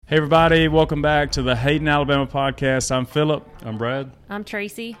Hey everybody, welcome back to the Hayden, Alabama podcast. I'm Philip. I'm Brad. I'm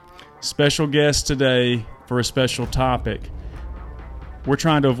Tracy. Special guest today for a special topic. We're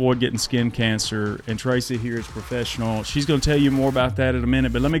trying to avoid getting skin cancer, and Tracy here is professional. She's going to tell you more about that in a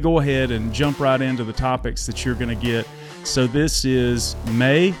minute, but let me go ahead and jump right into the topics that you're going to get. So this is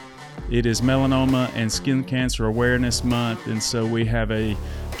May. It is Melanoma and Skin Cancer Awareness Month, and so we have a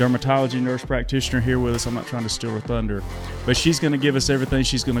dermatology nurse practitioner here with us. I'm not trying to steal her thunder, but she's going to give us everything.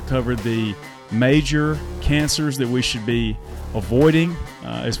 She's going to cover the major cancers that we should be avoiding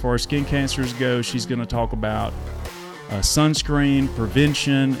as far as skin cancers go. She's going to talk about sunscreen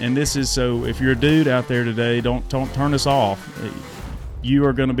prevention, and this is so if you're a dude out there today, don't turn us off. You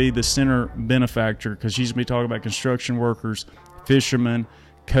are going to be the center benefactor because she's going to be talking about construction workers, fishermen,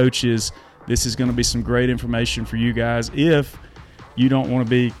 coaches. This is going to be some great information for you guys if you don't want to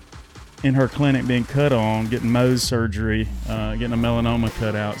be in her clinic being cut on, getting Mohs surgery, getting a melanoma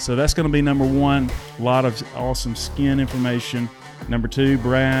cut out. So that's going to be number one. A lot of awesome skin information. Number two,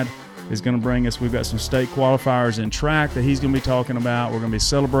 Brad is going to bring us, we've got some state qualifiers in track that he's going to be talking about. We're going to be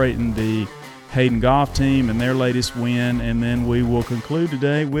celebrating the Hayden golf team and their latest win, and then we will conclude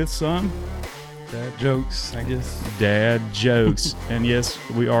today with some Dad jokes, I guess. Dad jokes. And yes,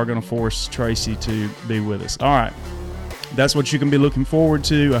 we are going to force Tracy to be with us. All right. That's what you can be looking forward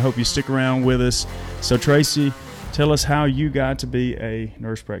to. I hope you stick around with us. So Tracy, tell us how you got to be a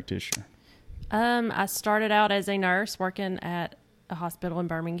nurse practitioner. I started out as a nurse working at a hospital in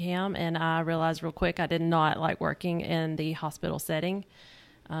Birmingham, and I realized real quick I did not like working in the hospital setting.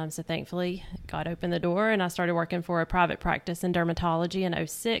 So thankfully, God opened the door, and I started working for a private practice in dermatology in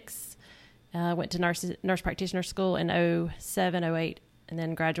 2006. Went to nurse practitioner school in 2007, 2008, and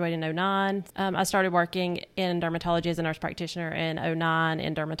then graduated in 2009. I started working in dermatology as a nurse practitioner in 2009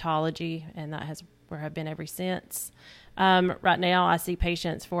 in dermatology, and that has where I've been ever since. Right now, I see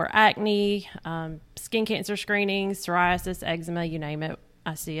patients for acne, skin cancer screenings, psoriasis, eczema, you name it.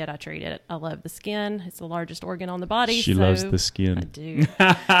 I see it. I treat it. I love the skin. It's the largest organ on the body. She loves the skin. I do.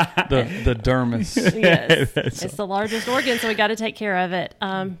 the dermis. Yes. It's the largest organ, so we got to take care of it.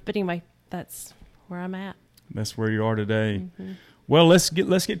 But anyway, that's where I'm at. That's where you are today. Mm-hmm. Well, let's get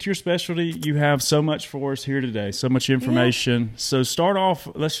to your specialty. You have so much for us here today, so much information. Yeah. So start off,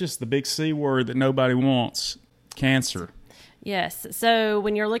 let's just the big C word that nobody wants, cancer. Yes. So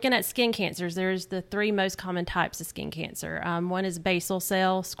when you're looking at skin cancers, there's the three most common types of skin cancer. One is basal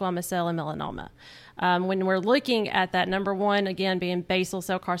cell, squamous cell, and melanoma. When we're looking at that, number one, again, being basal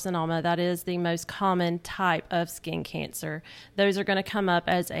cell carcinoma, that is the most common type of skin cancer. Those are going to come up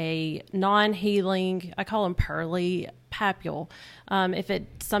as a non-healing, I call them pearly papule. If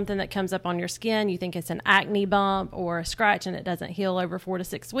it's something that comes up on your skin, you think it's an acne bump or a scratch and it doesn't heal over 4 to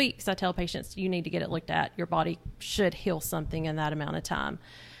 6 weeks, I tell patients you need to get it looked at. Your body should heal something in that amount of time.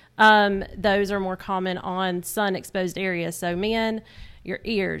 Those are more common on sun-exposed areas. So men, your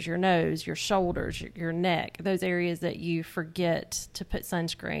ears, your nose, your shoulders, your neck, those areas that you forget to put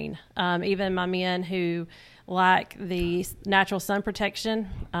sunscreen. Even my men who lack the natural sun protection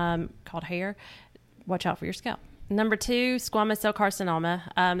called hair, watch out for your scalp. Number two, squamous cell carcinoma.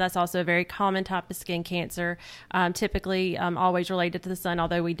 That's also a very common type of skin cancer, typically always related to the sun,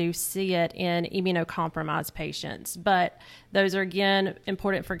 although we do see it in immunocompromised patients. But those are, again,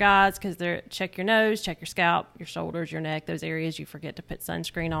 important for guys because they're check your nose, check your scalp, your shoulders, your neck, those areas you forget to put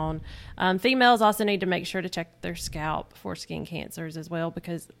sunscreen on. Females also need to make sure to check their scalp for skin cancers as well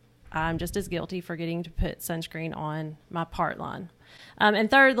because I'm just as guilty forgetting to put sunscreen on my part line. And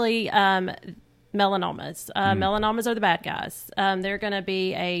thirdly, melanomas. Melanomas are the bad guys. They're going to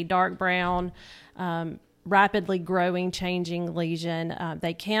be a dark brown, rapidly growing, changing lesion.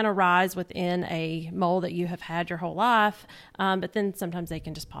 They can arise within a mole that you have had your whole life, but then sometimes they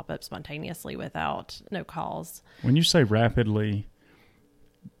can just pop up spontaneously without no cause. When you say rapidly,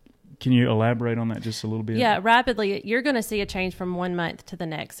 can you elaborate on that just a little bit? Yeah, rapidly, you're going to see a change from 1 month to the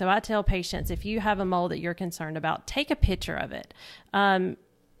next. So I tell patients, if you have a mole that you're concerned about, take a picture of it.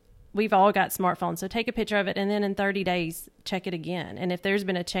 We've all got smartphones, so take a picture of it, and then in 30 days, check it again. And if there's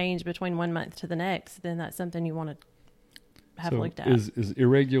been a change between 1 month to the next, then that's something you want to have looked at. Is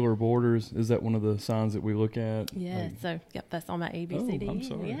irregular borders, is that one of the signs that we look at? Yeah, that's on my ABCD. I'm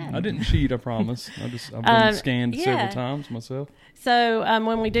sorry. Yeah. I didn't cheat, I promise. I've been scanned several times myself. So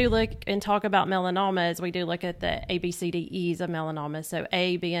when we do look and talk about melanomas, we do look at the ABCDEs of melanoma. So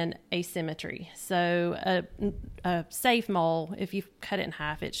A being asymmetry. So a safe mole, if you cut it in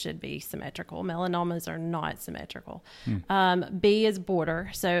half, it should be symmetrical. Melanomas are not symmetrical. B is border.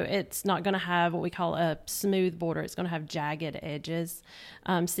 So it's not going to have what we call a smooth border. It's going to have jagged jagged edges.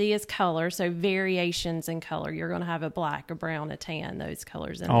 C is color, so variations in color. You're going to have a black, a brown, a tan, those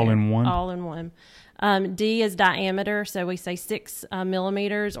colors in all there. in one? All in one. D is diameter, so we say 6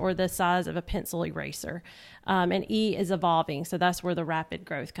 millimeters or the size of a pencil eraser. And E is evolving, so that's where the rapid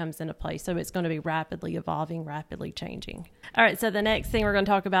growth comes into play. So it's going to be rapidly evolving, rapidly changing. All right, so the next thing we're going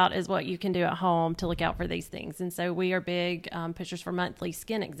to talk about is what you can do at home to look out for these things. And so we are big pushers for monthly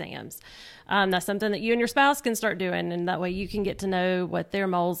skin exams. That's something that you and your spouse can start doing, and that way you can get to know what their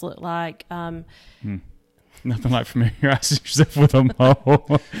moles look like. Nothing like familiarizing yourself with a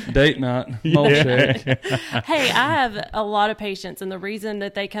mole. Date night, mole check. Hey, I have a lot of patients, and the reason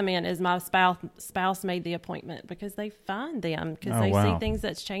that they come in is my spouse made the appointment because they find them, because they see things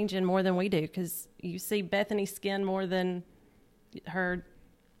that's changing more than we do, because you see Bethany's skin more than her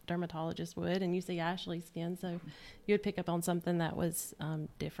dermatologist would, and you see Ashley's skin, so you would pick up on something that was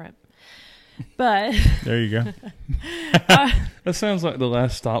different. But there you go. That sounds like the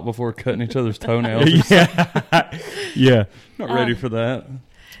last stop before cutting each other's toenails. Yeah. Not ready for that.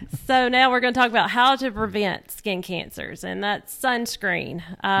 So now we're going to talk about how to prevent skin cancers, and that's sunscreen.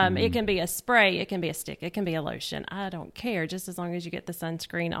 It can be a spray, it can be a stick, it can be a lotion. I don't care, just as long as you get the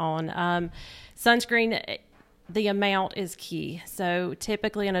sunscreen on. Sunscreen, the amount is key. So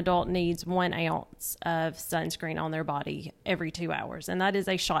typically an adult needs 1 ounce of sunscreen on their body every 2 hours, and that is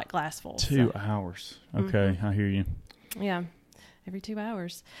a shot glass full. 2 hours. Okay, I hear you. Yeah, every 2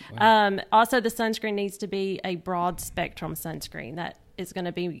 hours. Wow. Also, the sunscreen needs to be a broad spectrum sunscreen that is going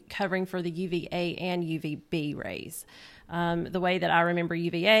to be covering for the UVA and UVB rays. The way that I remember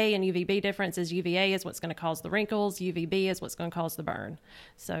UVA and UVB difference is UVA is what's going to cause the wrinkles, UVB is what's going to cause the burn.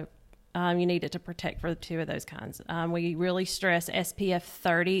 So you need it to protect for the two of those kinds. We really stress SPF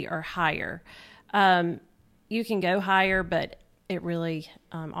 30 or higher. You can go higher, but it really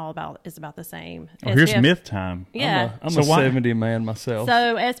is about the same. Oh, here's myth time. Yeah. I'm a 70 man myself.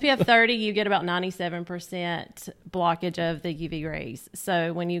 So SPF 30, you get about 97% blockage of the UV rays.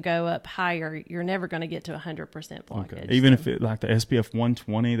 So when you go up higher, you're never going to get to 100% blockage. Okay. Even if it like the SPF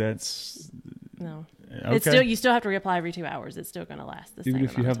 120, that's... No. Okay. It's still, you still have to reapply every 2 hours. It's still going to last the same. Even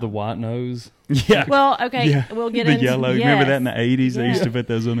if you have the white nose. Yeah. Well, okay. We'll get the into yellow. yes. Remember that in the 80s? They used to put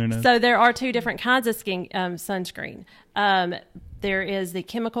those on their nose. So there are 2 different kinds of skin sunscreen. There is the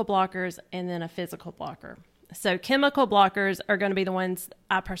chemical blockers and then a physical blocker. So chemical blockers are going to be the ones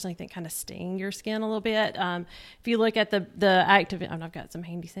I personally think kind of sting your skin a little bit. If you look at the active, I've got some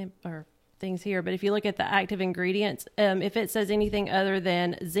handy things here, but if you look at the active ingredients, if it says anything other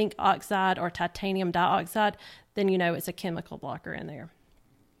than zinc oxide or titanium dioxide, then you know it's a chemical blocker in there.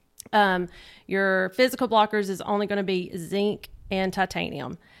 Your physical blockers is only going to be zinc and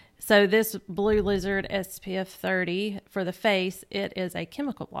titanium. So this Blue Lizard SPF 30 for the face, it is a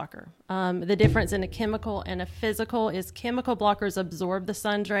chemical blocker. The difference in a chemical and a physical is chemical blockers absorb the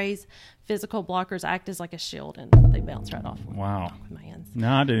sun's rays. Physical blockers act as like a shield, and they bounce right off. Wow. With my hands.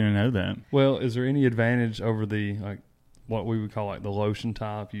 No, I didn't even know that. Well, is there any advantage over the what we would call like the lotion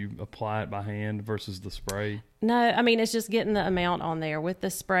type? You apply it by hand versus the spray? No, I mean, it's just getting the amount on there. With the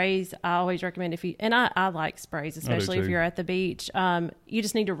sprays, I always recommend I like sprays, especially if you're at the beach. You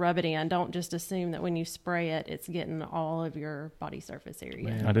just need to rub it in. Don't just assume that when you spray it, it's getting all of your body surface area.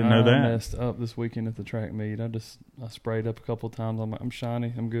 Man, I didn't know that. I messed up this weekend at the track meet. I sprayed up a couple of times. I'm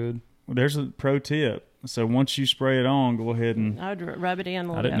shiny. I'm good. Well, there's a pro tip. So once you spray it on, go ahead and... I would rub it in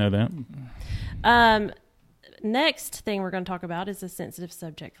a little I bit. didn't know that. Next thing we're going to talk about is a sensitive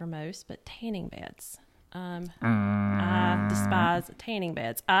subject for most, but tanning beds. I despise tanning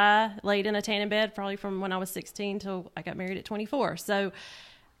beds. I laid in a tanning bed probably from when I was 16 till I got married at 24. So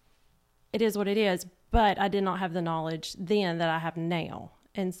it is what it is, but I did not have the knowledge then that I have now.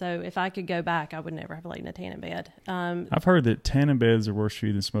 And so if I could go back, I would never have laid in a tanning bed. I've heard that tanning beds are worse for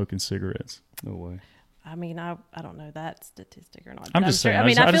you than smoking cigarettes. No way. I mean, I don't know that statistic or not. I'm just saying. I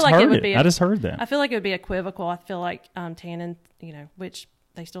mean, I feel like it would be. I just heard that. I feel like it would be equivocal. I feel like tannin, which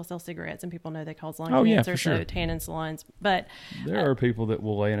they still sell cigarettes and people know they cause lung cancer. Yeah, for sure. So tannin salons, but there are people that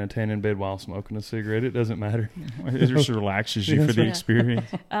will lay in a tanning bed while smoking a cigarette. It doesn't matter. It just relaxes you for the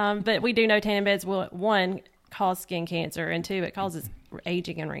experience. But we do know tanning beds will, 1, cause skin cancer, and 2, it causes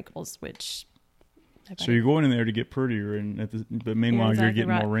aging and wrinkles, which. So you're going in there to get prettier, but meanwhile you're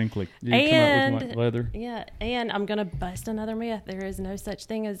getting more wrinkly. You come out with like leather. Yeah, and I'm going to bust another myth. There is no such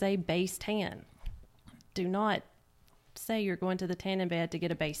thing as a base tan. Do not say you're going to the tanning bed to get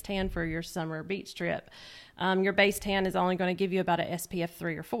a base tan for your summer beach trip. Your base tan is only going to give you about a SPF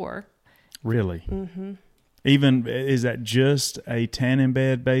 3 or 4. Really? Mm-hmm. Even, is that just a tanning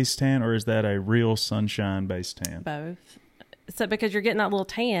bed base tan, or is that a real sunshine base tan? Both. So because you're getting that little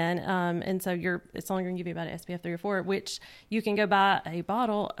tan, and so it's only going to give you about an SPF 3 or 4, which you can go buy a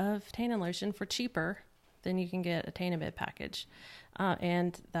bottle of tannin lotion for cheaper than you can get a tannin bed package,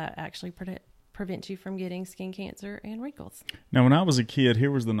 and that actually prevents you from getting skin cancer and wrinkles. Now, when I was a kid,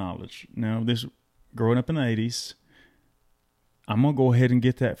 here was the knowledge. Now, this growing up in the 80s, I'm going to go ahead and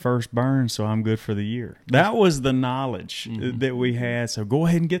get that first burn so I'm good for the year. That was the knowledge that we had. So go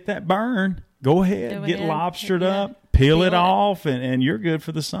ahead and get that burn. Go ahead, get lobstered up, peel it off, and you're good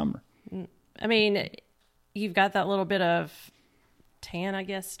for the summer. I mean, you've got that little bit of tan, I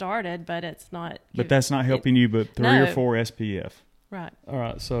guess, started, but it's not. But that's not helping you but 3 or 4 SPF. Right. All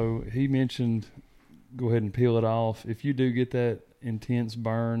right. So he mentioned go ahead and peel it off. If you do get that intense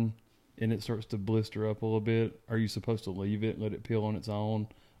burn and it starts to blister up a little bit, are you supposed to leave it, let it peel on its own?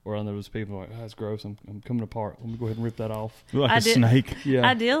 Or I know those people are like, that's gross. I'm coming apart. Let me go ahead and rip that off. Like a snake. Yeah.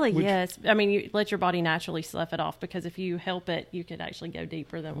 Ideally, yes. I mean, you let your body naturally slough it off, because if you help it, you could actually go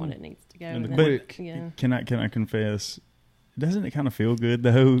deeper than what it needs to go. But can I confess? Doesn't it kind of feel good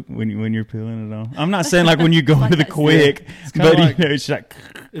though when you're peeling it off? I'm not saying like when you go like into the quick, but like, it's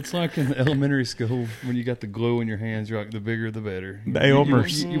like in elementary school when you got the glue in your hands. You're like, the bigger the better. The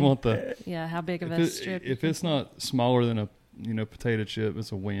Elmer's. You want the how big of a strip? If it's not smaller than a potato chip,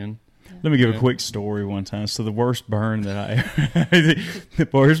 it's a win. Let me give a quick story one time. So the worst burn that I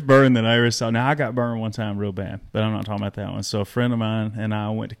ever saw. Now I got burned one time real bad, but I'm not talking about that one. So a friend of mine and I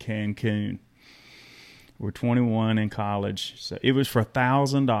went to Cancun. We're 21 in college, so it was for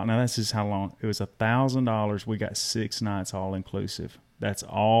 $1,000. Now that's just how long. It was $1,000. We got 6 nights all inclusive. That's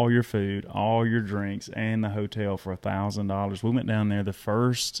all your food, all your drinks, and the hotel for $1,000. We went down there the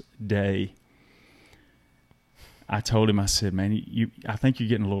first day. I told him, I said, man, I think you're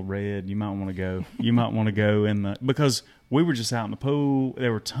getting a little red. You might want to go. You might want to go because we were just out in the pool.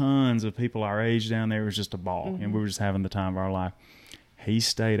 There were tons of people our age down there. It was just a ball, and we were just having the time of our life. He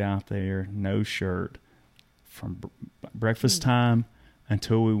stayed out there, no shirt, from breakfast time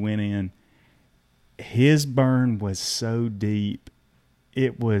until we went in. His burn was so deep,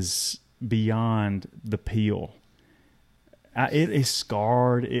 it was beyond the peel. It is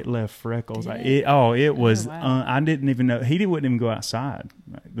scarred. It left freckles. It was. Wow. I didn't even know. He wouldn't even go outside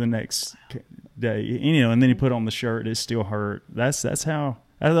the next day. And then he put on the shirt. It still hurt. That's how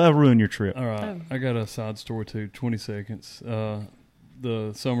that'll ruin your trip. All right, I got a side story too. 20 seconds.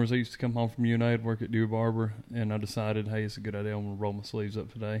 The summers I used to come home from UNA, I'd work at Deer Barber, and I decided, hey, it's a good idea. I'm going to roll my sleeves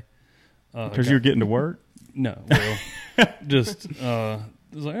up today. Because you're getting to work? No, well, just I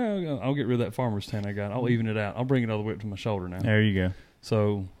was like, I'll get rid of that farmer's tan I got. I'll even it out. I'll bring it all the way up to my shoulder now. There you go.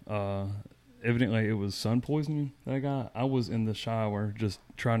 So evidently it was sun poisoning that I got. I was in the shower just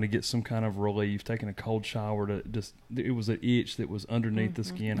trying to get some kind of relief, taking a cold shower it was an itch that was underneath the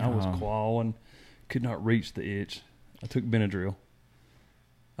skin. I was clawing, could not reach the itch. I took Benadryl.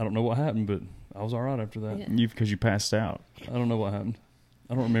 I don't know what happened, but I was all right after that. Yeah. Because you passed out. I don't know what happened.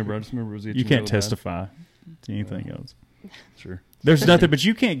 I don't remember. I just remember it was itching. You can't really testify to anything else. Sure. There's nothing, but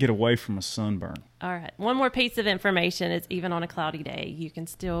you can't get away from a sunburn. All right. One more piece of information is even on a cloudy day, you can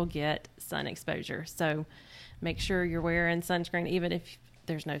still get sun exposure. So make sure you're wearing sunscreen even if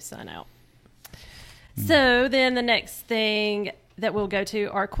there's no sun out. So then the next thing that we'll go to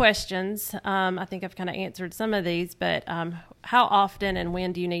are questions. I think I've kind of answered some of these, but how often and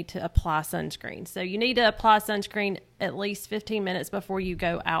when do you need to apply sunscreen? So you need to apply sunscreen at least 15 minutes before you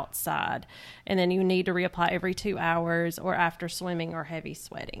go outside, and then you need to reapply every 2 hours or after swimming or heavy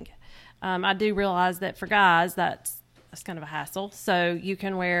sweating. I do realize that for guys, that's kind of a hassle. So you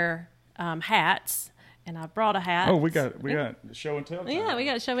can wear hats. And I brought a hat. Oh, we got show and tell time. Yeah, we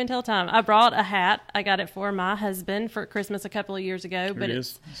got show and tell time. I brought a hat. I got it for my husband for Christmas a couple of years ago. But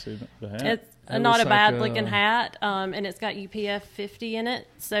it's the hat. It's not a bad looking hat, and it's got UPF 50 in it,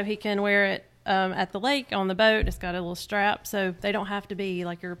 so he can wear it at the lake, on the boat. It's got a little strap, so they don't have to be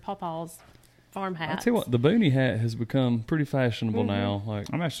like your pawpaw's farm hats. I tell you what, the boonie hat has become pretty fashionable now. Like,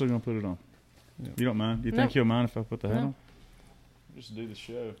 I'm actually going to put it on. Yeah. You don't mind? You think you'll mind if I put the hat on? Just do the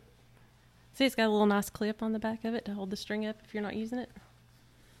show. See, it's got a little nice clip on the back of it to hold the string up if you're not using it.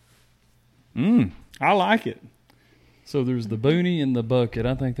 I like it. So there's the boonie and the bucket.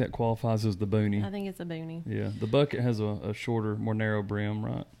 I think that qualifies as the boonie. I think it's a boonie. Yeah, the bucket has a shorter, more narrow brim,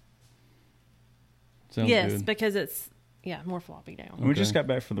 right? Sounds yes, good. Because it's more floppy down. We just got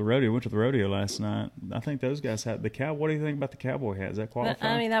back from the rodeo. Went to the rodeo last night. I think those guys had the cow. What do you think about the cowboy hat? Does that qualify?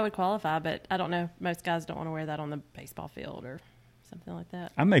 I mean, that would qualify, but I don't know. Most guys don't want to wear that on the baseball field or something like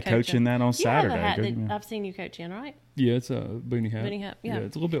that. I may coach in that on Saturday. You have a hat that I've seen you coach in, right? Yeah, it's a boonie hat. Boonie hat, yeah.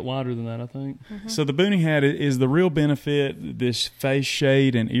 It's a little bit wider than that, I think. Mm-hmm. So the boonie hat is the real benefit, this face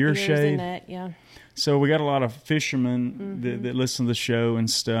shade and ear Ears shade. and neck, yeah. So we got a lot of fishermen that listen to the show and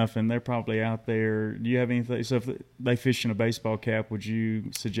stuff, and they're probably out there. Do you have anything? So if they fish in a baseball cap, would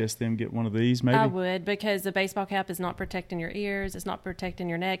you suggest them get one of these maybe? I would, because the baseball cap is not protecting your ears, it's not protecting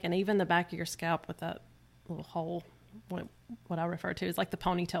your neck, and even the back of your scalp with that little hole, what I refer to as like the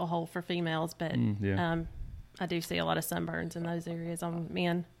ponytail hole for females. But I do see a lot of sunburns in those areas on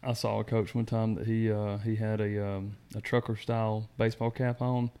men. I saw a coach one time that he had a trucker style baseball cap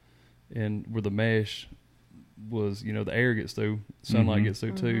on, and where the mesh was, the air gets through, sunlight gets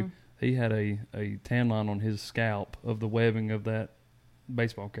through too. He had a tan line on his scalp of the webbing of that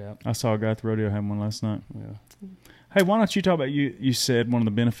baseball cap. I saw a guy at the rodeo have one last night. Yeah. Hey, why don't you talk about, you said one of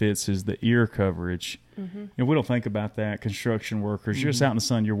the benefits is the ear coverage. We don't think about that. Construction workers, you're just out in the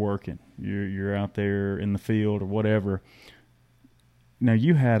sun, you're working. You're out there in the field or whatever. Now,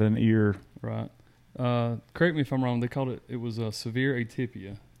 you had an ear. Right. Correct me if I'm wrong. They called it was a severe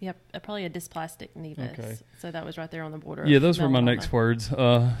atypia. Yep, probably a dysplastic nevus. Okay. So that was right there on the border. Yeah, those were my next words.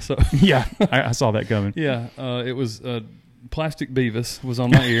 So Yeah, I saw that coming. Yeah, it was plastic beavis was on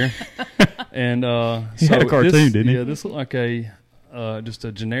my ear. And he had a cartoon, didn't he? Yeah, this looked like just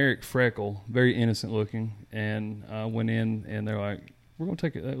a generic freckle, very innocent looking. And I went in, and they're like, "We're gonna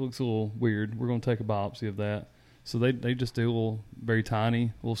take it. That looks a little weird. We're gonna take a biopsy of that." So they just do a little, very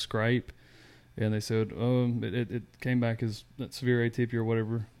tiny, little scrape, and they said it came back as that severe atypia or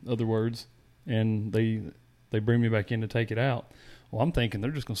whatever other words, and they bring me back in to take it out. Well, I'm thinking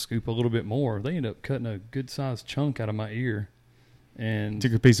they're just gonna scoop a little bit more. They end up cutting a good sized chunk out of my ear. And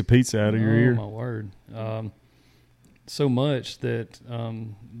took a piece of pizza out of your ear. Oh my word! So much that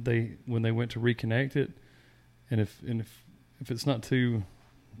when they went to reconnect it, and if it's not too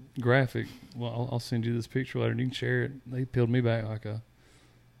graphic, well, I'll send you this picture later and you can share it. They peeled me back like a.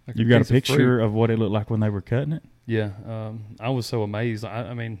 You've got a picture of what it looked like when they were cutting it? Yeah, I was so amazed.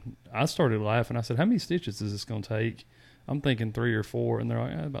 I mean, I started laughing. I said, "How many stitches is this going to take?" I'm thinking 3 or 4, and they're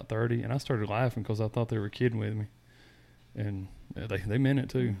like, about 30. And I started laughing because I thought they were kidding with me. And they meant it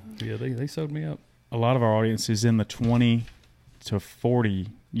too. Yeah, they sewed me up. A lot of our audience is in the 20 to 40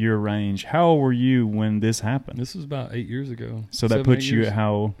 year range. How old were you when this happened? This was about 8 years ago. So that puts you at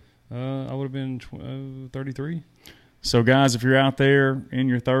how old? I would have been 33. So guys, if you're out there in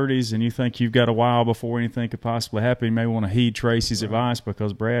your 30s and you think you've got a while before anything could possibly happen, you may want to heed Tracy's advice,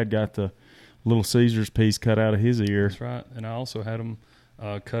 because Brad got the Little Caesars piece cut out of his ear. That's right. And I also had them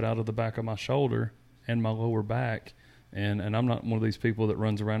cut out of the back of my shoulder and my lower back. And I'm not one of these people that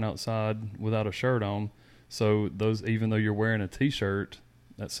runs around outside without a shirt on. So those, even though you're wearing a T-shirt,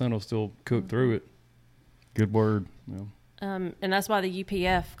 that sun will still cook through it. Good word. Yeah. And that's why the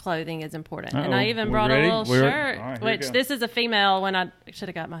UPF clothing is important. Uh-oh. And I even brought ready? a little shirt, right, which this is a female. When I should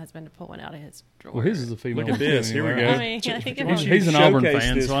have got my husband to pull one out of his drawer. Well, his is a female. Look at this. Here we go. I mean, I think He's an Auburn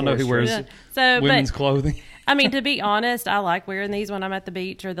fan, so I know he wears women's clothing. I mean, to be honest, I like wearing these when I'm at the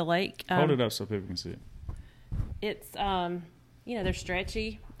beach or the lake. Hold it up so people can see it. It's, they're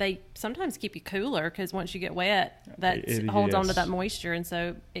stretchy. They sometimes keep you cooler because once you get wet, that holds on to that moisture, and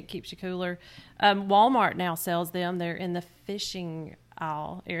so it keeps you cooler. Walmart now sells them. They're in the fishing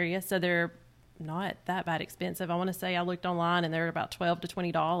aisle area, so they're not that bad expensive. I want to say I looked online, and they're about $12 to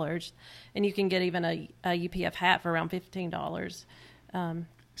 $20, and you can get even a UPF hat for around $15.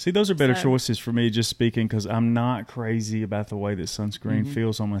 See, those are better choices for me, just speaking, because I'm not crazy about the way that sunscreen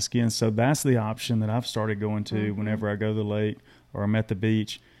feels on my skin. So that's the option that I've started going to whenever I go to the lake or I'm at the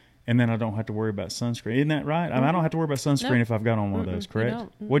beach, and then I don't have to worry about sunscreen. Isn't that right? I mean, I don't have to worry about sunscreen if I've got on one of those,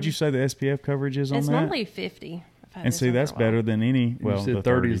 correct? What'd you say the SPF coverage is on it's that? It's normally 50. And see, that's better than any. Well, you said the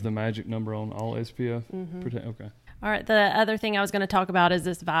 30 is the magic number on all SPF. Okay. All right. The other thing I was going to talk about is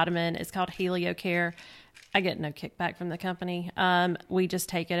this vitamin. It's called HelioCare. I get no kickback from the company. We just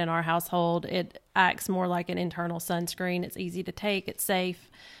take it in our household. It acts more like an internal sunscreen. It's easy to take. It's safe.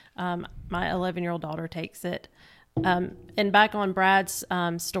 My 11-year-old daughter takes it. And back on Brad's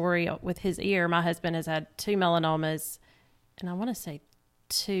story with his ear, my husband has had 2 melanomas, and I want to say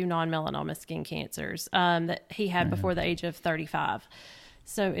 2 non-melanoma skin cancers that he had before the age of 35.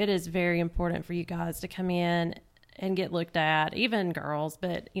 So it is very important for you guys to come in and get looked at, even girls,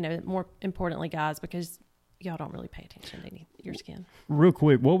 but more importantly guys, because y'all don't really pay attention to your skin. Real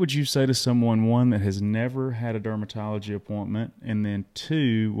quick, what would you say to someone, one, that has never had a dermatology appointment, and then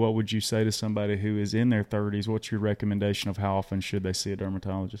 2, what would you say to somebody who is in their 30s? What's your recommendation of how often should they see a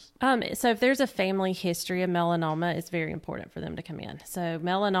dermatologist? So if there's a family history of melanoma, it's very important for them to come in. So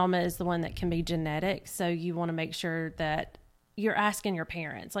melanoma is the one that can be genetic, so you want to make sure that you're asking your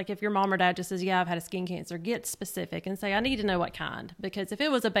parents. Like if your mom or dad just says, yeah, I've had a skin cancer, get specific and say, I need to know what kind. Because if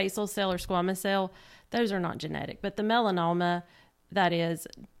it was a basal cell or squamous cell, those are not genetic. But the melanoma, that is,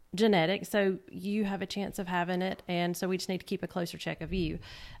 genetic, so you have a chance of having it, and so we just need to keep a closer check of you.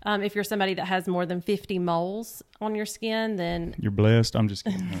 If you're somebody that has more than 50 moles on your skin, then you're blessed. I'm just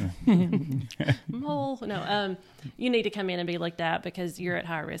kidding. mole. No, you need to come in and be looked at because you're at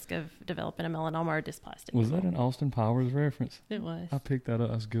high risk of developing a melanoma or dysplastic. Was that an Austin Powers reference? It was. I picked that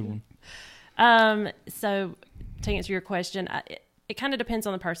up. That's a good one. So to answer your question, it kind of depends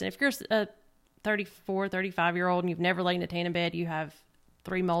on the person. If you're a 34, 35-year-old and you've never laid in a tanning bed, you have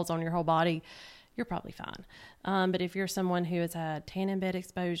 3 moles on your whole body, you're probably fine. But if you're someone who has had tanning bed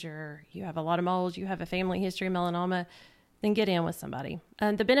exposure, you have a lot of moles, you have a family history of melanoma, then get in with somebody.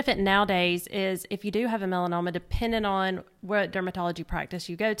 The benefit nowadays is if you do have a melanoma, depending on what dermatology practice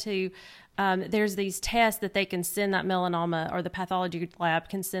you go to, there's these tests that they can send that melanoma, or the pathology lab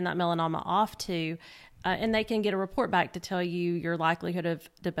can send that melanoma off to, and they can get a report back to tell you your likelihood of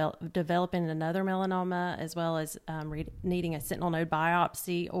developing another melanoma, as well as needing a sentinel node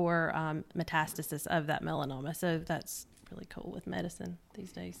biopsy or metastasis of that melanoma. So that's really cool with medicine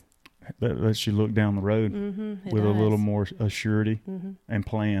these days. That lets you look down the road with a little more assurity and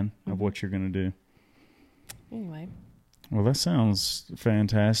plan of what you're going to do. Anyway. Well, that sounds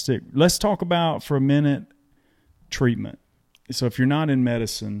fantastic. Let's talk about, for a minute, treatment. So if you're not in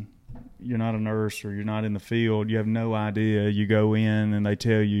medicine, you're not a nurse, or you're not in the field, you have no idea. You go in and they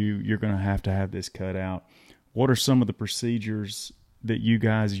tell you you're going to have this cut out. What are some of the procedures that you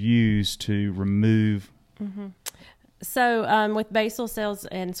guys use to remove? So with basal cells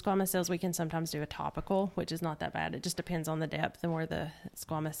and squamous cells, we can sometimes do a topical, which is not that bad. It just depends on the depth and where the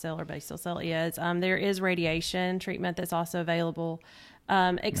squamous cell or basal cell is. There is radiation treatment that's also available.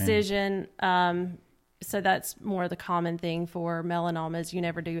 Excision, so that's more the common thing for melanomas. You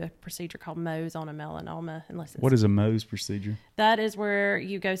never do a procedure called Mohs on a melanoma unless it's... What is a Mohs procedure? That is where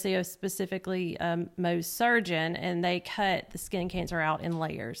you go see a specifically Mohs surgeon, and they cut the skin cancer out in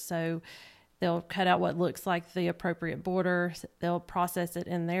layers. So they'll cut out what looks like the appropriate border. They'll process it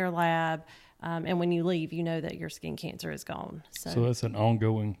in their lab. And when you leave, you know that your skin cancer is gone. So that's an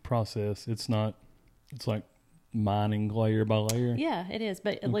ongoing process. It's like mining layer by layer. Yeah, it is.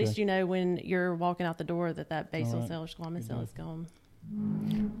 But at least you know when you're walking out the door that basal cell or squamous cell is gone.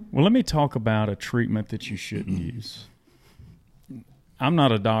 Well, let me talk about a treatment that you shouldn't use. I'm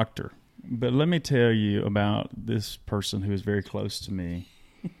not a doctor, but let me tell you about this person who is very close to me.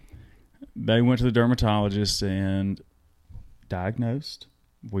 They went to the dermatologist and diagnosed,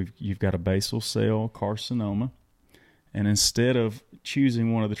 you've got a basal cell carcinoma. And instead of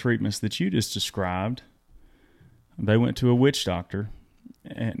choosing one of the treatments that you just described, they went to a witch doctor.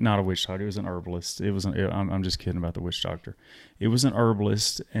 Not a witch doctor, it was an herbalist. I'm just kidding about the witch doctor. It was an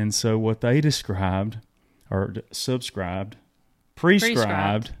herbalist. And so what they described, or prescribed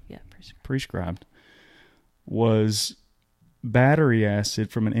was battery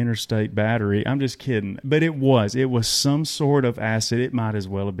acid from an interstate battery. I'm just kidding. But it was some sort of acid. It might as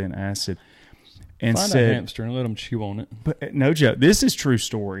well have been acid. And find a hamster and let them chew on it. But no joke. This is true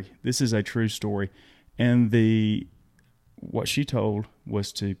story. This is a true story. And what she told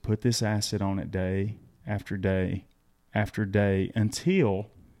was to put this acid on it day after day after day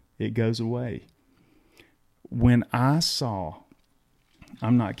until it goes away. When I saw,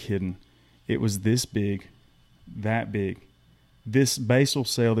 I'm not kidding, it was this big, that big. This basal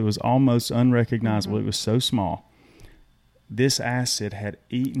cell that was almost unrecognizable. It was so small. This acid had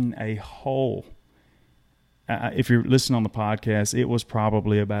eaten a hole. If you're listening on the podcast, it was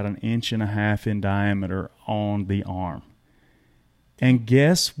probably about 1.5 inches in diameter on the arm. And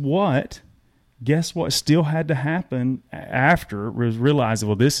guess what? Guess what still had to happen after was realizing,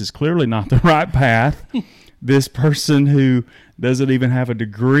 well, this is clearly not the right path. This person who doesn't even have a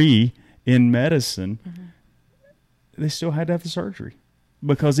degree in medicine, they still had to have the surgery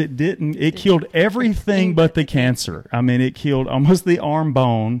because it killed everything but the cancer. I mean, it killed almost the arm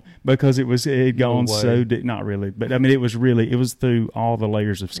bone because it had gone so deep. Not really, but I mean, it was through all the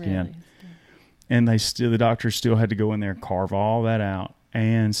layers of skin. Really? And the doctors still had to go in there and carve all that out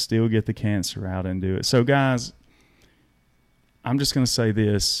and still get the cancer out and do it. So guys, I'm just going to say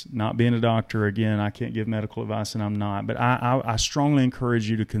this, not being a doctor, again, I can't give medical advice and I'm not, but I strongly encourage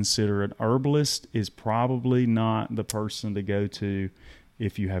you to consider an herbalist is probably not the person to go to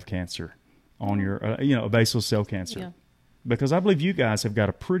if you have cancer on your, a basal cell cancer. Yeah. Because I believe you guys have got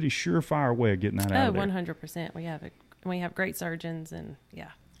a pretty surefire way of getting that out of there. 100%. We have great surgeons and yeah.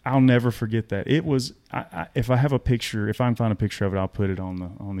 I'll never forget that. It was, if I have a picture, if I can find a picture of it, I'll put it on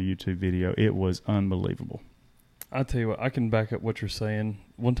the YouTube video. It was unbelievable. I'll tell you what, I can back up what you're saying.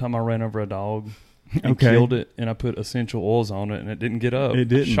 One time I ran over a dog and killed it, and I put essential oils on it, and it didn't get up. It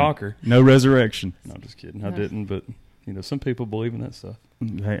didn't. Shocker. No resurrection. No, just kidding. I didn't, but some people believe in that stuff.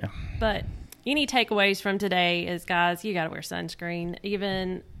 Yeah. But any takeaways from today is, guys, you got to wear sunscreen,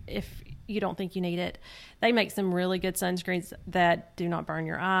 even if you don't think you need it. They make some really good sunscreens that do not burn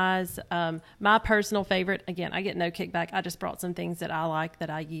your eyes. My personal favorite, again, I get no kickback. I just brought some things that I like that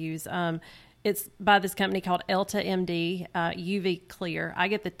I use. It's by this company called Elta MD UV Clear. I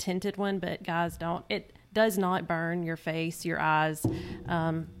get the tinted one, but guys, don't. It does not burn your face, your eyes.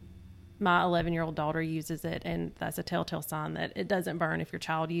 My 11-year-old daughter uses it, and that's a telltale sign that it doesn't burn if your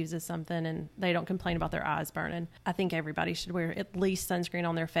child uses something and they don't complain about their eyes burning. I think everybody should wear at least sunscreen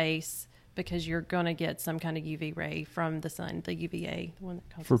on their face because you're going to get some kind of UV ray from the sun, the UVA. The one that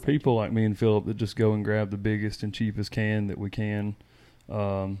causes For sunburn. people like me and Philip that just go and grab the biggest and cheapest can that we can,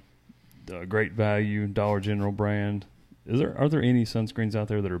 great value, Dollar General brand. Are there any sunscreens out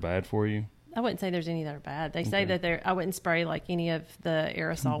there that are bad for you? I wouldn't say there's any that are bad. They say that I wouldn't spray like any of the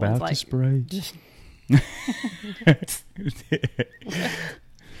aerosol About ones. to Like spray. That's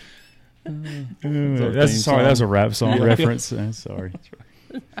sorry. That's a rap song reference. Sorry.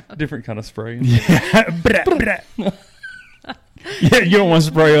 Different kind of spray. Yeah, you don't want to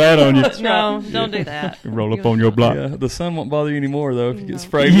spray that on you. no, don't do that. Roll up on your block. Yeah, the sun won't bother you anymore though if you get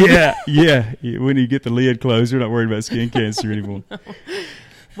sprayed. Yeah. When you get the lid closed, you're not worried about skin cancer anymore.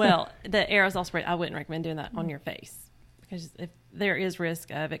 Well, the aerosol spray, I wouldn't recommend doing that on your face because if there is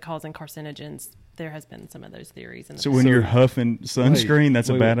risk of it causing carcinogens, there has been some of those theories. So when you're huffing sunscreen, that's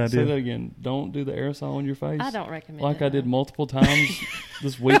a bad idea. Say that again. Don't do the aerosol on your face. I don't recommend like it. I did multiple times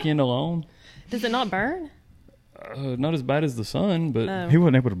this weekend alone. Does it not burn? Not as bad as the sun, but No. He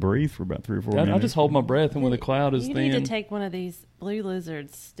wasn't able to breathe for about 3 or 4 minutes. I just hold my breath, and when the cloud is You thin, need to take one of these blue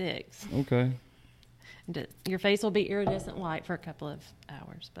lizard sticks. okay. Your face will be iridescent white for a couple of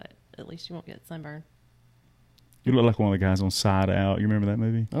hours, but at least you won't get sunburn. You look like one of the guys on Side Out. You remember that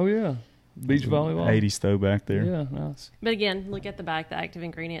movie? Oh yeah, beach volleyball. 80s throwback there. Yeah, nice. But again, look at the back, the active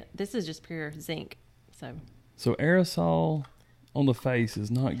ingredient. This is just pure zinc. So aerosol on the face is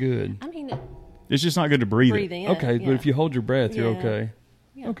not good. I mean, It's just not good to breathe breathe it. in. Okay, yeah. but if you hold your breath, you're Yeah. okay.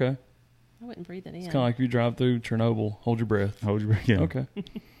 Yeah. Okay. I wouldn't breathe it in. It's kind of like if you drive through Chernobyl, hold your breath. Hold your breath. Yeah. Okay.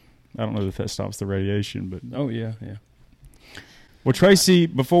 I don't know if that stops the radiation, but Oh yeah. well, Tracy,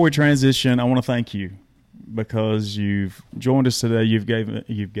 before we transition, I want to thank you because you've joined us today. You've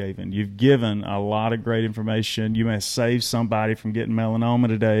given a lot of great information. You may have saved somebody from getting melanoma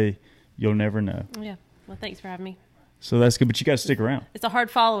today. You'll never know. Yeah. Well, thanks for having me. So that's good, but you got to stick around. It's a hard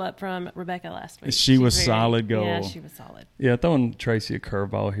follow-up from Rebecca last week. She was She's solid gold. Yeah, she was solid. Yeah, throwing Tracy a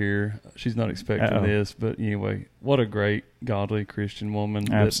curveball here. She's not expecting Uh-oh. this, but anyway, what a great, godly Christian woman.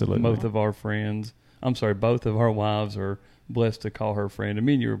 that Absolutely. Both of our wives are blessed to call her friend. And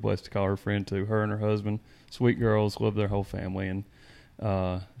me and you were blessed to call her friend too. Her and her husband, sweet girls, love their whole family. And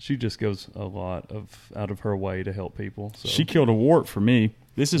she just goes a lot out of her way to help people. So. She killed a wart for me.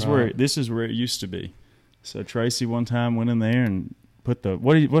 This is Right. where it used to be. So Tracy one time went in there and put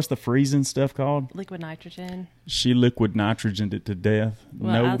what's the freezing stuff called? Liquid nitrogen. She liquid nitrogened it to death.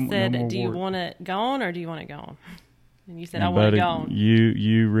 Well, I said, more do you wart. want it gone or do you want it gone? And you said, And I want it buddy, gone.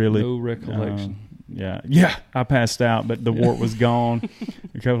 You really No recollection. Yeah. I passed out, but the wart was gone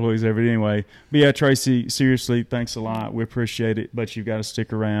a couple of weeks later. But anyway, but yeah, Tracy, seriously, thanks a lot. We appreciate it, but you've got to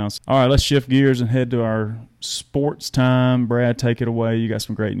stick around. All right, let's shift gears and head to our sports time. Brad, take it away. You got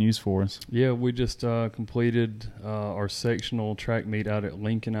some great news for us. Yeah, we just completed our sectional track meet out at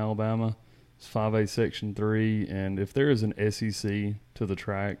Lincoln, Alabama. It's 5A Section 3, and if there is an SEC to the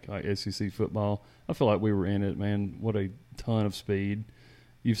track, like SEC football, I feel like we were in it, man. What a ton of speed.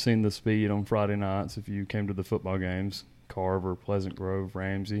 You've seen the speed on Friday nights if you came to the football games, Carver, Pleasant Grove,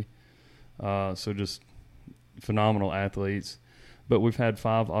 Ramsey. So just phenomenal athletes. But we've had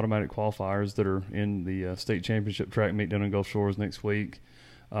 5 automatic qualifiers that are in the state championship track meet down in Gulf Shores next week.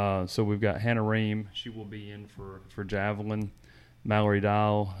 So we've got Hannah Ream. She will be in for javelin. Mallory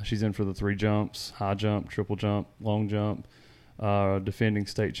Dial, she's in for the 3 jumps, high jump, triple jump, long jump. Defending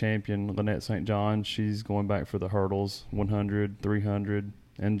state champion Lynette St. John, she's going back for the hurdles, 100, 300,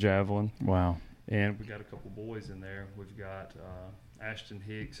 and javelin. Wow. And we've got a couple boys in there. We've got Ashton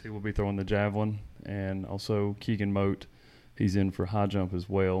Hicks, who will be throwing the javelin, and also Keegan Moat. He's in for high jump as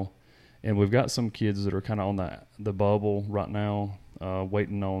well. And we've got some kids that are kind of on the bubble right now,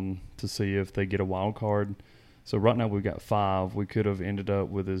 waiting on to see if they get a wild card. So right now we've got 5. We could have ended up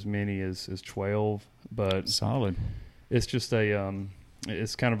with as many as 12, but Solid. it's just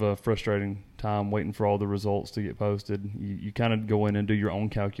it's kind of a frustrating time waiting for all the results to get posted. You kind of go in and do your own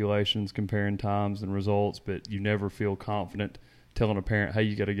calculations, comparing times and results, but you never feel confident telling a parent, hey,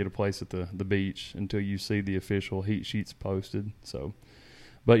 you got to get a place at the beach until you see the official heat sheets posted. So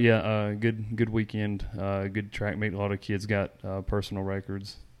But yeah, good weekend, good track meet. A lot of kids got personal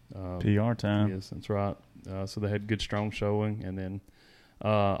records. PR time. Yes, that's right. So they had good, strong showing. And then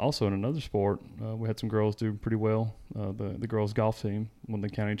also in another sport, we had some girls do pretty well. The girls' golf team won the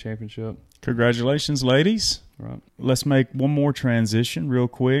county championship. Congratulations, ladies. Right. Let's make one more transition real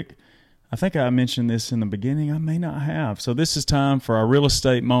quick. I think I mentioned this in the beginning. I may not have. So this is time for our real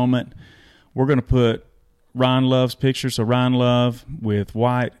estate moment. We're going to put Ryan Love's picture. So Ryan Love with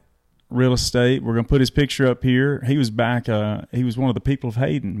White Real Estate. We're going to put his picture up here. He was back. He was one of the people of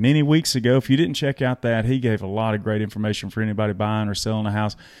Hayden many weeks ago. If you didn't check out that, he gave a lot of great information for anybody buying or selling a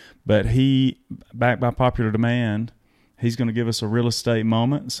house. But he, back by popular demand, he's going to give us a real estate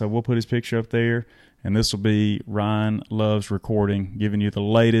moment. So we'll put his picture up there. And this will be Ryan Love's recording, giving you the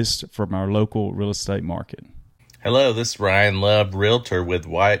latest from our local real estate market. Hello, this is Ryan Love, realtor with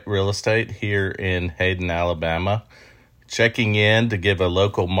White Real Estate here in Hayden, Alabama. Checking in to give a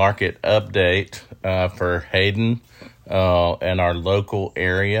local market update for Hayden and our local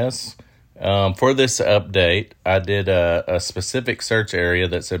areas. For this update, I did a specific search area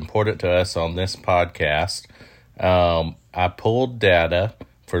that's important to us on this podcast. I pulled data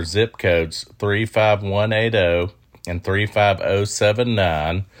for zip codes 35180 and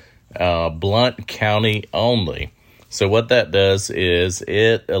 35079, Blount County only. So what that does is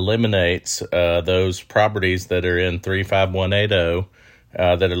it eliminates those properties that are in 35180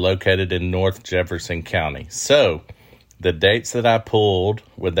 that are located in North Jefferson County. So the dates that I pulled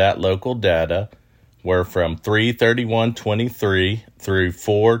with that local data were from 3/31/23 through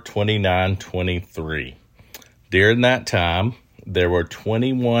 4/29/23. During that time, there were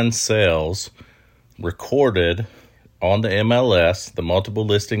 21 sales recorded on the MLS, the multiple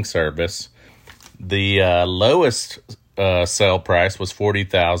listing service. The lowest sale price was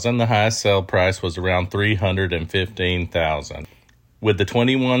 $40,000. The highest sale price was around $315,000. With the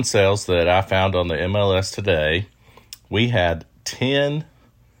 21 sales that I found on the MLS today, we had 10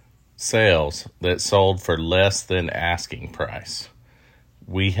 sales that sold for less than asking price.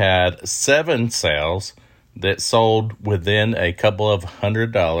 We had 7 sales that sold within a couple of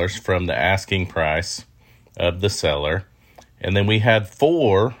 $100 from the asking price of the seller. And then we had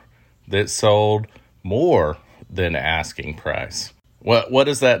 4 that sold more than asking price. What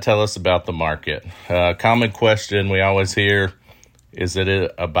does that tell us about the market? Common question we always hear, is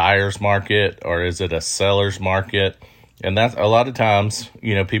it a buyer's market or is it a seller's market? And that's a lot of times,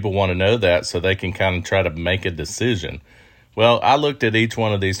 people want to know that so they can kind of try to make a decision. Well, I looked at each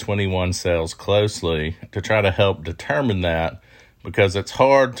one of these 21 sales closely to try to help determine that, because it's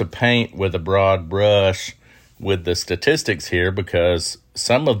hard to paint with a broad brush with the statistics here, because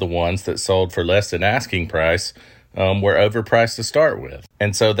some of the ones that sold for less than asking price were overpriced to start with.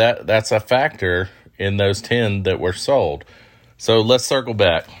 And so that's a factor in those 10 that were sold. So let's circle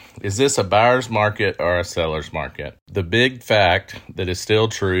back. Is this a buyer's market or a seller's market? The big fact that is still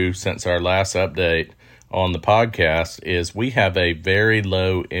true since our last update on the podcast is we have a very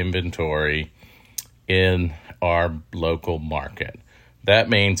low inventory in our local market. That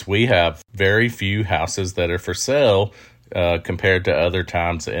means we have very few houses that are for sale compared to other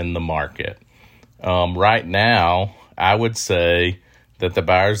times in the market. Right now, I would say that the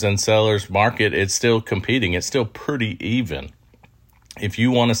buyers and sellers market, it's still competing. It's still pretty even. If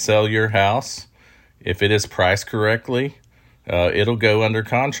you want to sell your house, if it is priced correctly, it'll go under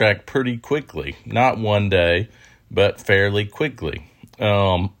contract pretty quickly. Not one day, but fairly quickly.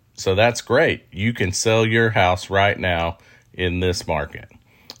 So that's great. You can sell your house right now in this market.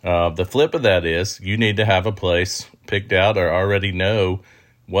 The flip of that is you need to have a place picked out or already know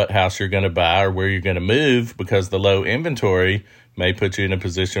what house you're going to buy or where you're going to move, because the low inventory may put you in a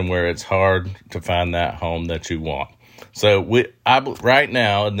position where it's hard to find that home that you want. So right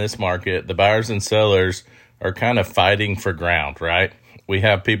now in this market, the buyers and sellers are kind of fighting for ground, right? We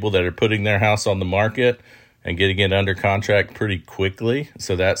have people that are putting their house on the market and getting it under contract pretty quickly.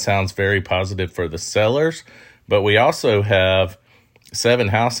 So that sounds very positive for the sellers. But we also have 7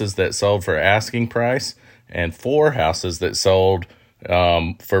 houses that sold for asking price and 4 houses that sold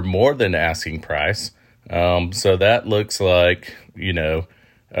for more than asking price. So that looks like,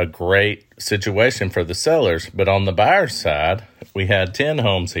 a great situation for the sellers. But on the buyer's side, we had 10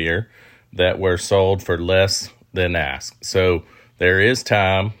 homes here that were sold for less than ask. So there is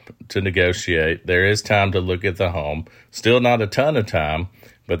time to negotiate. There is time to look at the home. Still not a ton of time,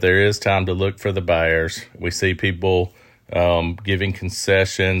 but there is time to look for the buyers. We see people giving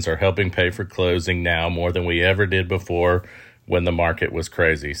concessions or helping pay for closing now more than we ever did before when the market was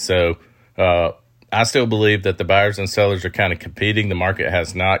crazy. So I still believe that the buyers and sellers are kind of competing. The market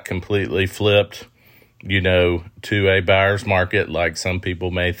has not completely flipped to a buyer's market like some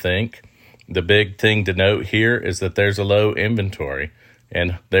people may think. The big thing to note here is that there's a low inventory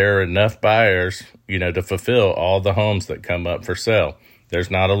and there are enough buyers, to fulfill all the homes that come up for sale.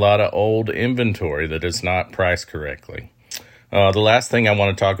 There's not a lot of old inventory that is not priced correctly. The last thing I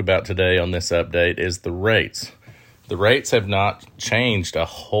want to talk about today on this update is the rates. The rates have not changed a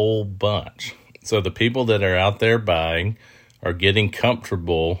whole bunch. So the people that are out there buying are getting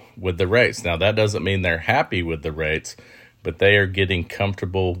comfortable with the rates. Now, that doesn't mean they're happy with the rates, but they are getting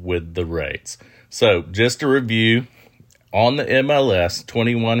comfortable with the rates. So just to review, on the MLS,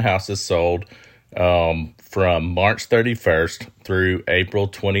 21 houses sold from March 31st through April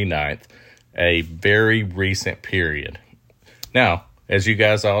 29th, a very recent period. Now, as you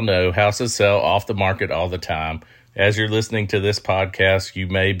guys all know, houses sell off the market all the time. As you're listening to this podcast, you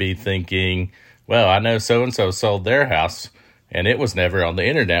may be thinking, well, I know so-and-so sold their house and it was never on the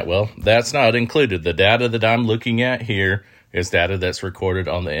internet. Well, that's not included. The data that I'm looking at here is data that's recorded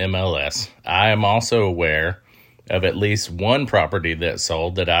on the MLS. I am also aware of at least one property that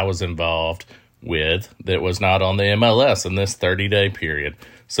sold that I was involved with that was not on the MLS in this 30-day period.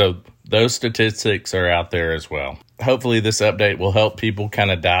 So those statistics are out there as well. Hopefully this update will help people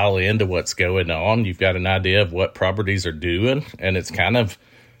kind of dial into what's going on. You've got an idea of what properties are doing, and it's kind of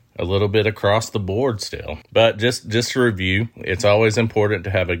a little bit across the board still. But just to review, it's always important to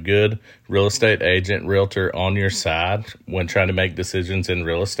have a good real estate agent, realtor on your side when trying to make decisions in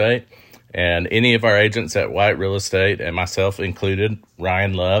real estate. And any of our agents at White Real Estate, and myself included,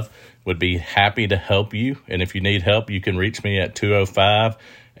 Ryan Love, would be happy to help you. And if you need help, you can reach me at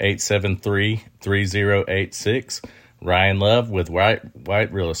 205-873-3086. Ryan Love with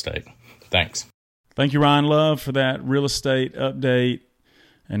White Real Estate. Thanks. Thank you, Ryan Love, for that real estate update.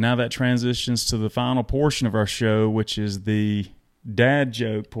 And now that transitions to the final portion of our show, which is the dad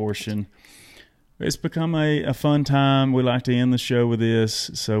joke portion. It's become a fun time. We like to end the show with this,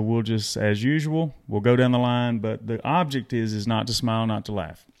 so we'll just, as usual, we'll go down the line, but the object is not to smile, not to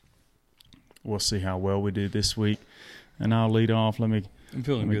laugh. We'll see how well we do this week, and I'll lead off. I'm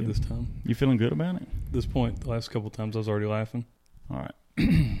feeling good this time. You feeling good about it? At this point, the last couple of times I was already laughing. All right. How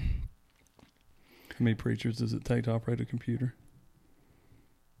many preachers does it take to operate a computer?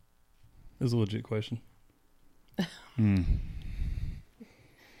 It's a legit question.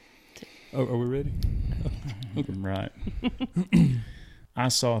 Oh, are we ready? Okay. Right. I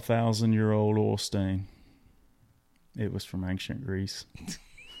saw a 1,000-year-old oil stain. It was from ancient Greece.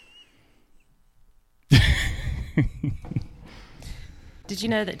 Did you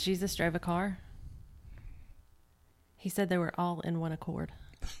know that Jesus drove a car? He said they were all in one accord.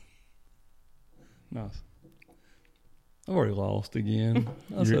 Nice. I've already lost again.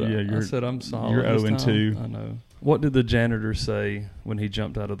 I said I'm solid. You're 0-2. I know. What did the janitor say when he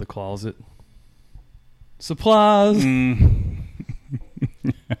jumped out of the closet? Supplies.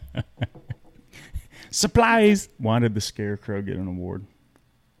 Supplies. Why did the Scarecrow get an award?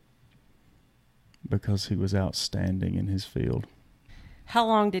 Because he was outstanding in his field. How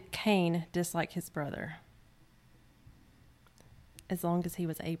long did Cain dislike his brother? As long as he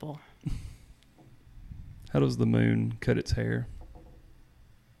was able. How does the moon cut its hair?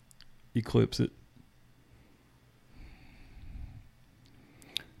 Eclipse it.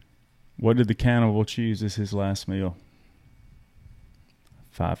 What did the cannibal choose as his last meal?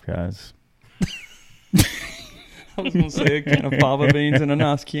 Five Guys. I was going to say a can of fava beans and a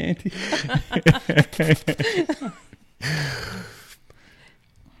nice Chianti.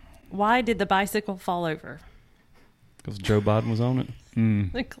 Why did the bicycle fall over? Because Joe Biden was on it.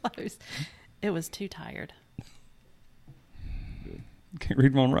 Close. It was too tired. Can't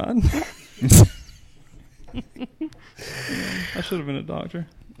read my own writing. I should have been a doctor.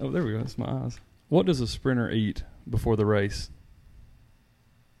 Oh, there we go. That's my eyes. What does a sprinter eat before the race?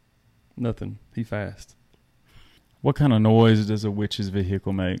 Nothing. He fasts. What kind of noise does a witch's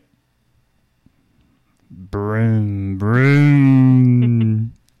vehicle make? Broom,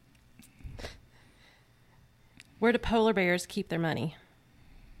 broom. Where do polar bears keep their money?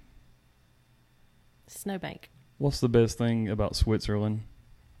 Snowbank. What's the best thing about Switzerland?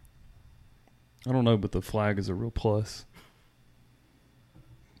 I don't know, but the flag is a real plus.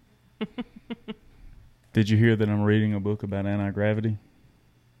 Did you hear that I'm reading a book about anti-gravity?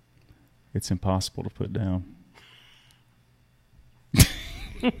 It's impossible to put down.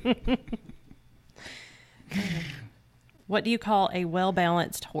 What do you call a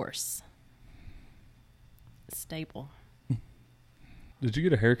well-balanced horse? Stable. Did you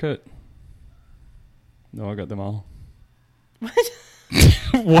get a haircut? No, I got them all. What?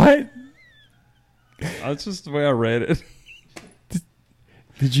 What? That's just the way I read it.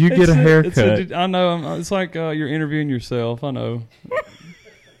 Did you get a haircut? I know. It's like you're interviewing yourself. I know.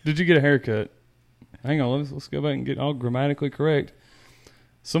 Did you get a haircut? Hang on. Let's go back and get all grammatically correct.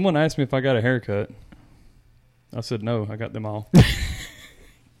 Someone asked me if I got a haircut. I said no. I got them all.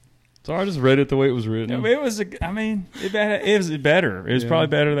 So I just read it the way it was written. It was better. It was probably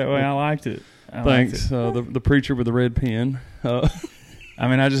better that way. I liked it. Thanks. The preacher with the red pen. I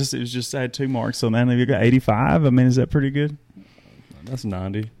had 2 marks on that. And you got 85. I mean, is that pretty good? That's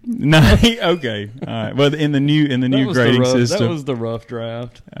 90. 90. Okay. All right. Well, in the new grading system, that was the rough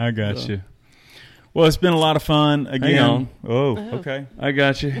draft. I got you. Well, it's been a lot of fun. Again. Hang on. Oh, okay. I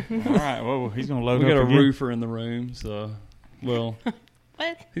got you. All right. Well, he's gonna load. We up got a again. roofer in the room. So, well.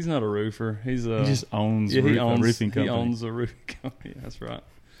 What? He's not a roofer. He just owns a roofing company. He owns a roofing company. That's right.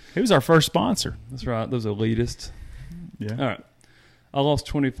 He was our first sponsor. That's right. Those elitists. Yeah. All right. I lost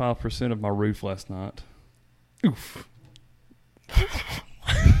 25% of my roof last night. Oof.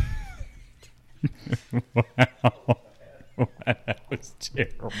 Wow. That was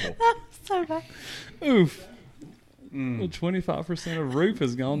terrible. So bad. Oof. Well, 25% of roof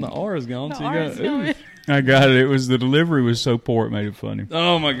is gone. The R is gone. So you got oof. I got it. It was the delivery was so poor it made it funny.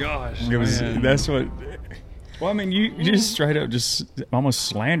 Oh my gosh. It was. That's what. Well, I mean, you just straight up just almost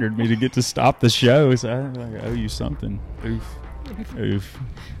slandered me to get to stop the show. So I owe you something. Oof. Oof.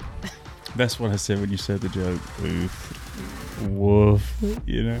 That's what I said when you said the joke. Oof. Woof.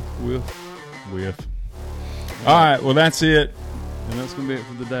 You know? Woof. Whiff. All right. Well, that's it. And that's going to be it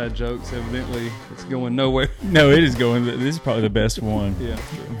for the dad jokes. Evidently, it's going nowhere. No, it is going. This is probably the best one. Yeah,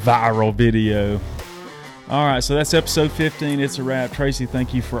 true. Viral video. All right, so that's episode 15. It's a wrap. Tracy,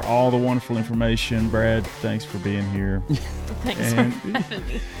 thank you for all the wonderful information. Brad, thanks for being here. Thanks for having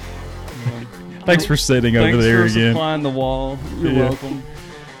me. Thanks for sitting over there Thanks for again. supplying the wall. You're welcome.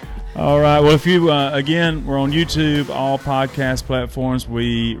 All right. Well, if you, again, we're on YouTube, all podcast platforms.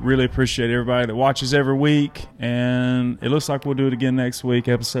 We really appreciate everybody that watches every week. And it looks like we'll do it again next week,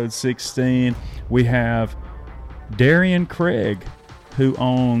 episode 16. We have Darian Craig, who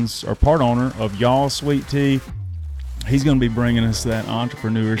owns, or part owner of Y'all Sweet Tea. He's going to be bringing us that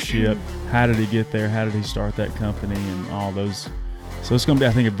entrepreneurship. How did he get there? How did he start that company and all those? So it's going to be,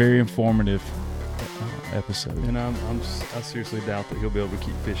 I think, a very informative episode. And I seriously doubt that he'll be able to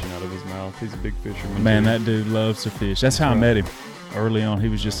keep fishing out of his mouth. He's a big fisherman. Man, too. that dude loves to fish. That's how I met him early on. He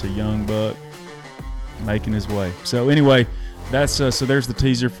was just a young buck making his way. So anyway, that's so there's the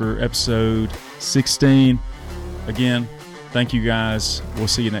teaser for episode 16. Again, thank you guys. We'll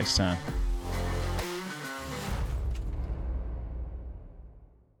see you next time.